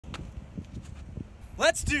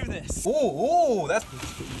Let's do this. Oh, that's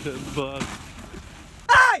good bug.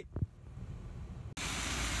 Hey! I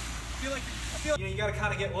feel like you gotta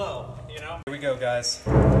kind of get low, you know? Here we go, guys.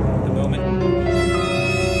 The moment.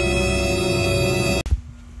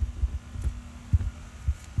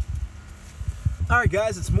 Alright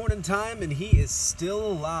guys, it's morning time and he is still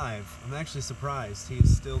alive. I'm actually surprised. He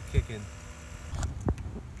is still kicking.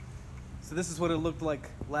 So this is what it looked like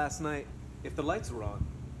last night if the lights were on.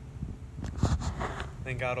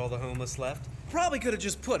 Thank God all the homeless left. Probably could have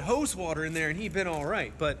just put hose water in there and he'd been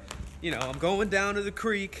alright, but you know, I'm going down to the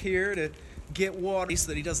creek here to get water so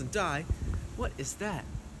that he doesn't die. What is that?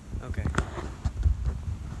 Okay.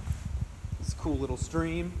 It's a cool little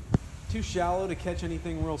stream. Too shallow to catch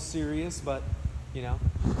anything real serious, but you know,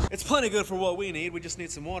 it's plenty good for what we need. We just need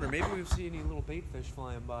some water. Maybe we see any little bait fish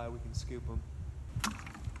flying by, we can scoop them.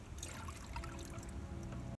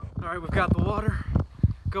 All right, we've got the water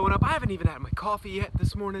going up. I haven't even had my coffee yet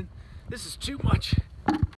this morning. This is too much.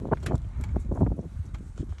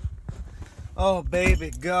 Oh,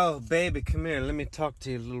 baby, go. Baby, come here. Let me talk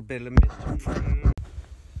to you a little bit.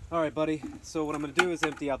 All right, buddy. So what I'm going to do is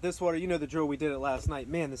empty out this water. You know the drill. We did it last night.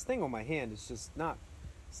 Man, this thing on my hand is just not...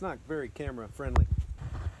 It's not very camera friendly.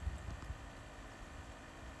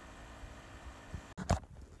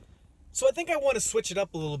 So I think I want to switch it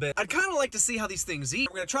up a little bit. I'd kind of like to see how these things eat.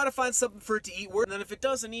 We're going to try to find something for it to eat, and then if it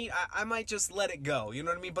doesn't eat, I might just let it go. You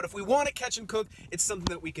know what I mean? But if we want to catch and cook, it's something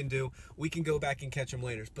that we can do. We can go back and catch them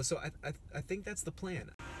later. But so I think that's the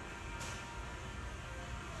plan.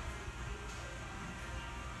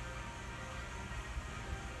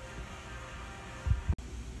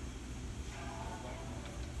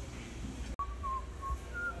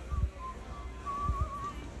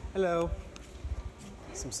 Hello.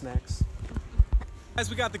 Some snacks. Guys,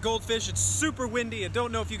 we got the goldfish. It's super windy. I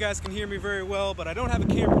don't know if you guys can hear me very well, but I don't have a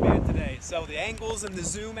cameraman today. So the angles and the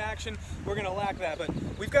zoom action, we're gonna lack that. But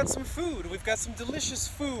we've got some food. We've got some delicious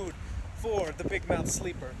food for the big mouth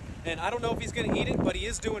sleeper. And I don't know if he's gonna eat it, but he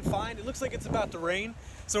is doing fine. It looks like it's about to rain.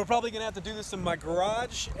 So we're probably gonna have to do this in my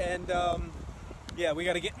garage. And yeah, we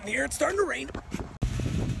gotta get in here. It's starting to rain.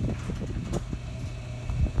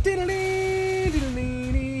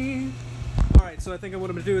 Alright, so I think what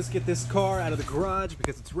I'm going to do is get this car out of the garage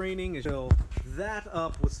because it's raining and fill that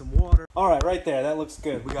up with some water. Alright, right there, that looks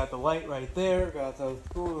good. We got the light right there, got the,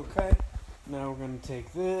 okay. Now we're going to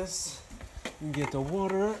take this and get the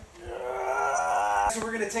water. So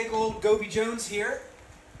we're going to take old Goby Jones here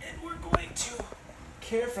and we're going to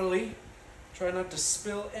carefully try not to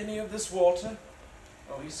spill any of this water.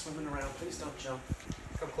 Oh, he's swimming around. Please don't jump.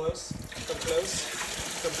 Come close. Come close.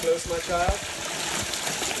 Come close, my child.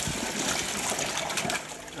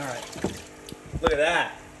 Alright. Look at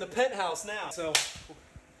that. The penthouse now. So,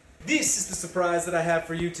 this is the surprise that I have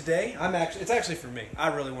for you today. It's actually for me. I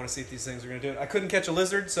really want to see if these things are going to do it. I couldn't catch a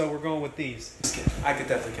lizard, so we're going with these. Just kidding. I could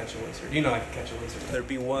definitely catch a lizard. You know I could catch a lizard. There'd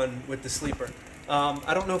be one with the sleeper.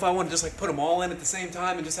 I don't know if I want to just like put them all in at the same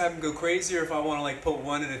time and just have them go crazy, or if I want to like put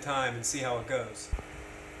one at a time and see how it goes.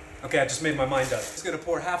 Okay, I just made my mind up. I'm just gonna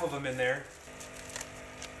pour half of them in there.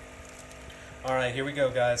 All right, here we go,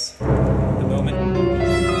 guys. The moment.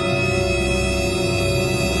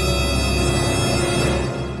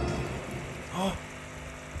 Oh.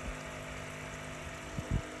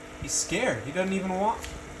 He's scared. He doesn't even want.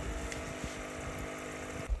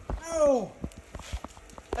 No!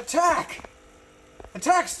 Attack!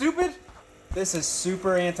 Attack, stupid! This is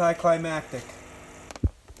super anticlimactic.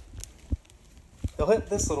 He'll hit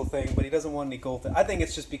this little thing, but he doesn't want any goldfish. I think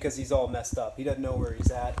it's just because he's all messed up. He doesn't know where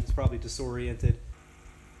he's at. He's probably disoriented.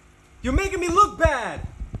 You're making me look bad!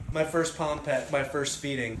 My first pond pet, my first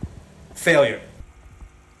feeding. Failure.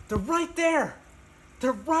 They're right there!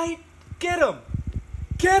 They're right... Get them!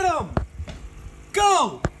 Get them!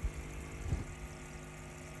 Go!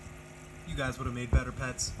 You guys would have made better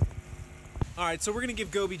pets. Alright, so we're gonna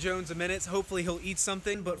give Goby Jones a minute. Hopefully he'll eat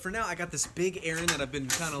something, but for now I got this big errand that I've been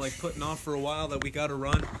kind of like putting off for a while that we gotta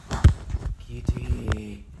run.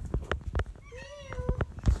 Kitty.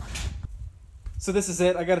 So this is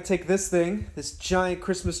it. I gotta take this thing, this giant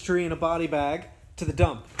Christmas tree in a body bag, to the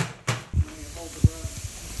dump.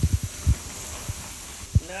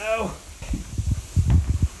 No!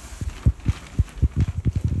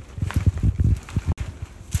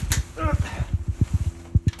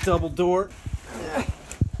 Double door.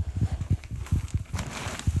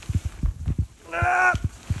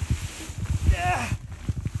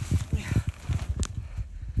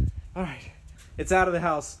 Alright, it's out of the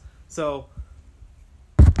house, so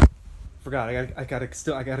forgot, I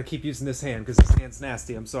gotta keep using this hand because this hand's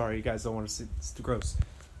nasty. I'm sorry, you guys don't want to see, it's too gross.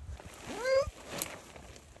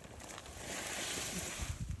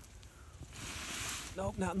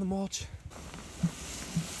 Nope, not in the mulch.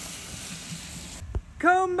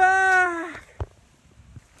 Come back!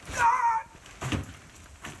 Ah!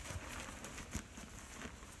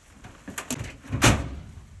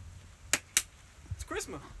 It's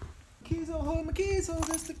Christmas. Keys, oh, hold my keys, hold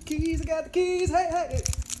just the keys, I got the keys, hey, hey!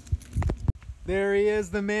 There he is,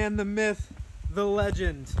 the man, the myth, the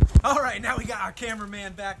legend. All right, now we got our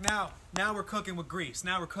cameraman back. Now we're cooking with grease.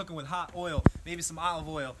 Now we're cooking with hot oil, maybe some olive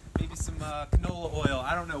oil, maybe some canola oil.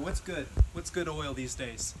 I don't know, what's good? What's good oil these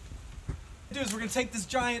days? What we're gonna do is we're gonna take this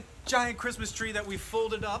giant Christmas tree that we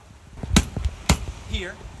folded up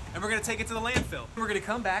here, and we're gonna take it to the landfill. We're gonna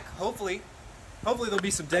come back, hopefully there'll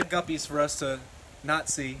be some dead guppies for us to not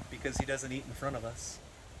see because he doesn't eat in front of us.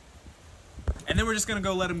 And then we're just gonna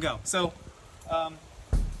go let him go. So, come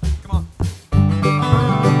on.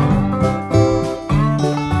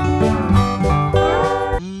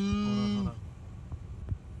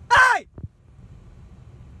 Hey!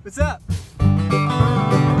 What's up? Back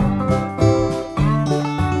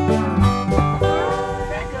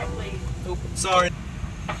up, please. Oh, sorry.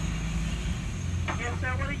 Yes, sir.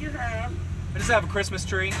 What do you have? I just have a Christmas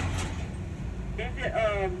tree. Is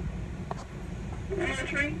it real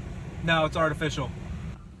tree? No, it's artificial.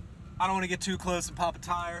 I don't want to get too close and pop a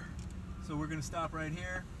tire, so we're gonna stop right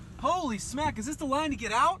here. Holy smack, is this the line to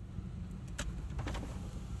get out?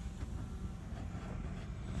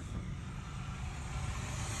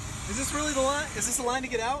 Is this really the line? Is this the line to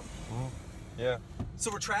get out? Yeah. So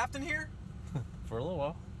we're trapped in here? For a little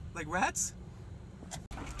while. Like rats?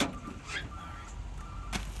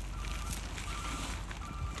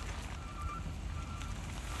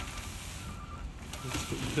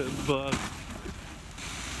 Dead bug. I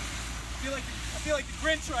feel like the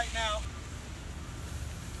Grinch right now.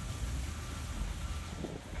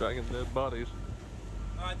 Dragging dead bodies.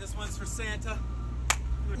 All right, this one's for Santa.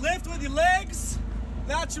 Lift with your legs,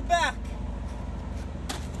 not your back.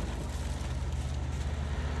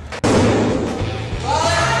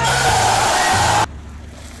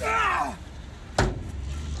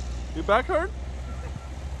 Your back hurt?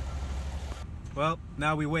 Well,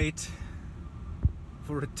 now we wait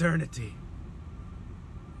for eternity.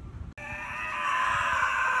 All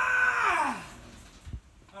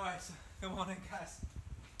right, so come on in, guys.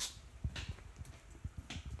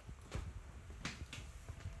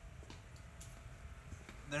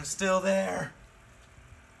 They're still there.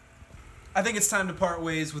 I think it's time to part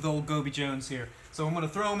ways with old Goby Jones here. So I'm going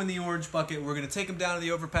to throw him in the orange bucket. We're going to take him down to the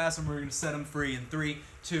overpass and we're going to set him free in 3,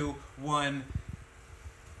 2, 1.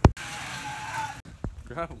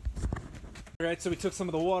 Grab him. All right, so we took some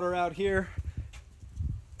of the water out here.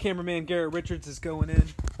 Cameraman Garrett Richards is going in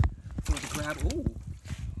for the grab. Ooh,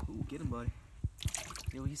 get him, buddy.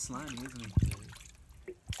 Yo, he's slimy, isn't he?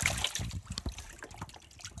 I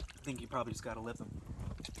think you probably just got to lift him.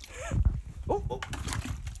 Oh.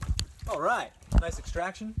 All right, nice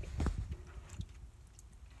extraction.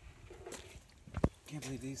 Can't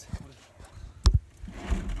believe these.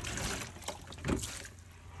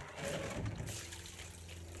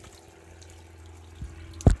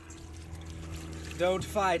 Don't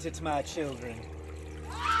fight it, my children.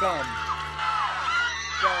 Come.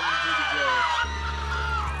 Come to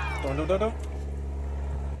the gate. Don't.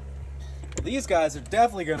 These guys are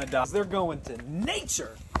definitely gonna die. They're going to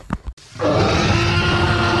nature.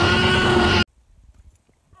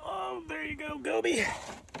 Oh, there you go, Goby.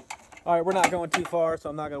 All right, we're not going too far,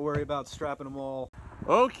 so I'm not gonna worry about strapping them all.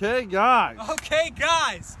 Okay, guys. Okay,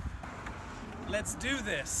 guys. Let's do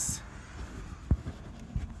this.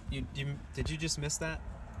 Did you just miss that?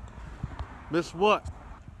 Miss what?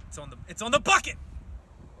 It's on the bucket.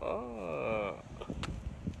 Uh.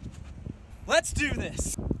 Let's do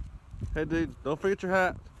this. Hey, dude, don't forget your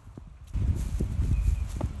hat.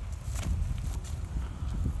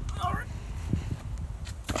 All right.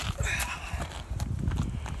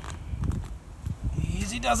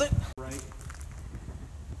 Easy does it. Right.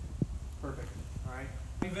 Perfect. All right.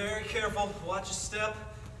 Be very careful. Watch your step.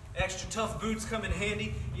 Extra tough boots come in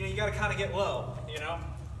handy. You know, you gotta kind of get low. You know,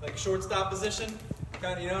 like shortstop position.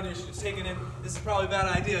 Kind of, you know, and you're just taking in. This is probably a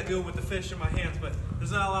bad idea doing with the fish in my hands, but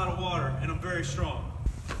there's not a lot of water, and I'm very strong.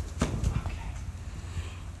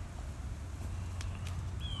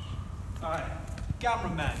 All right,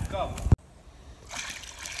 cameraman, go.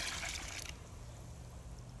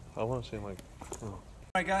 I want to see him like. Oh. All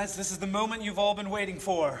right, guys, this is the moment you've all been waiting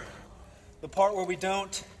for. The part where we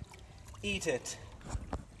don't eat it.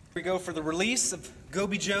 We go for the release of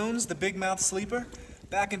Goby Jones, the big mouth sleeper,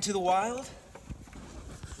 back into the wild.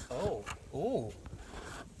 Oh, ooh,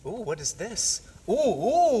 ooh, what is this?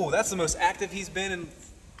 Ooh, that's the most active he's been in.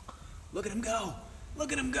 Look at him go.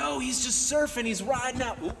 Look at him go. He's just surfing. He's riding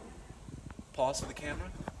out. Oop. Pause for the camera.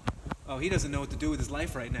 Oh, he doesn't know what to do with his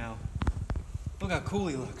life right now. Look how cool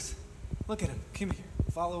he looks. Look at him. Come here.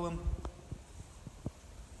 Follow him.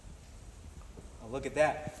 Oh, look at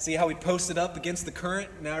that. See how he posted up against the current?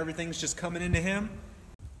 Now everything's just coming into him.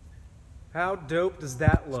 How dope does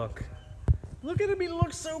that look? Look at him. He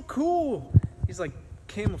looks so cool. He's like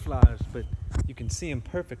camouflaged, but you can see him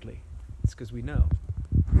perfectly. It's because we know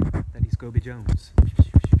that he's Gobi Jones.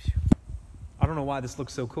 I don't know why this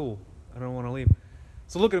looks so cool. I don't want to leave.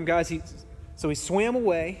 So look at him, guys. He swam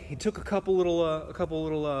away. He took a couple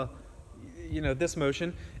little, this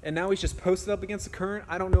motion, and now he's just posted up against the current.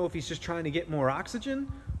 I don't know if he's just trying to get more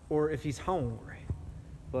oxygen or if he's hungry.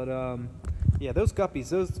 But yeah, those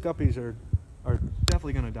guppies are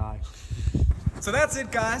definitely gonna die. So that's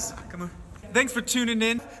it, guys. Come on. Thanks for tuning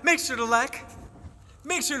in. Make sure to like,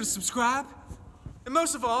 make sure to subscribe, and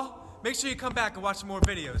most of all, make sure you come back and watch some more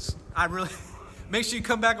videos. Make sure you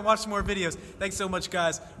come back and watch some more videos. Thanks so much,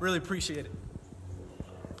 guys. Really appreciate it.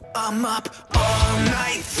 I'm up all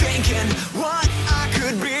night thinking what I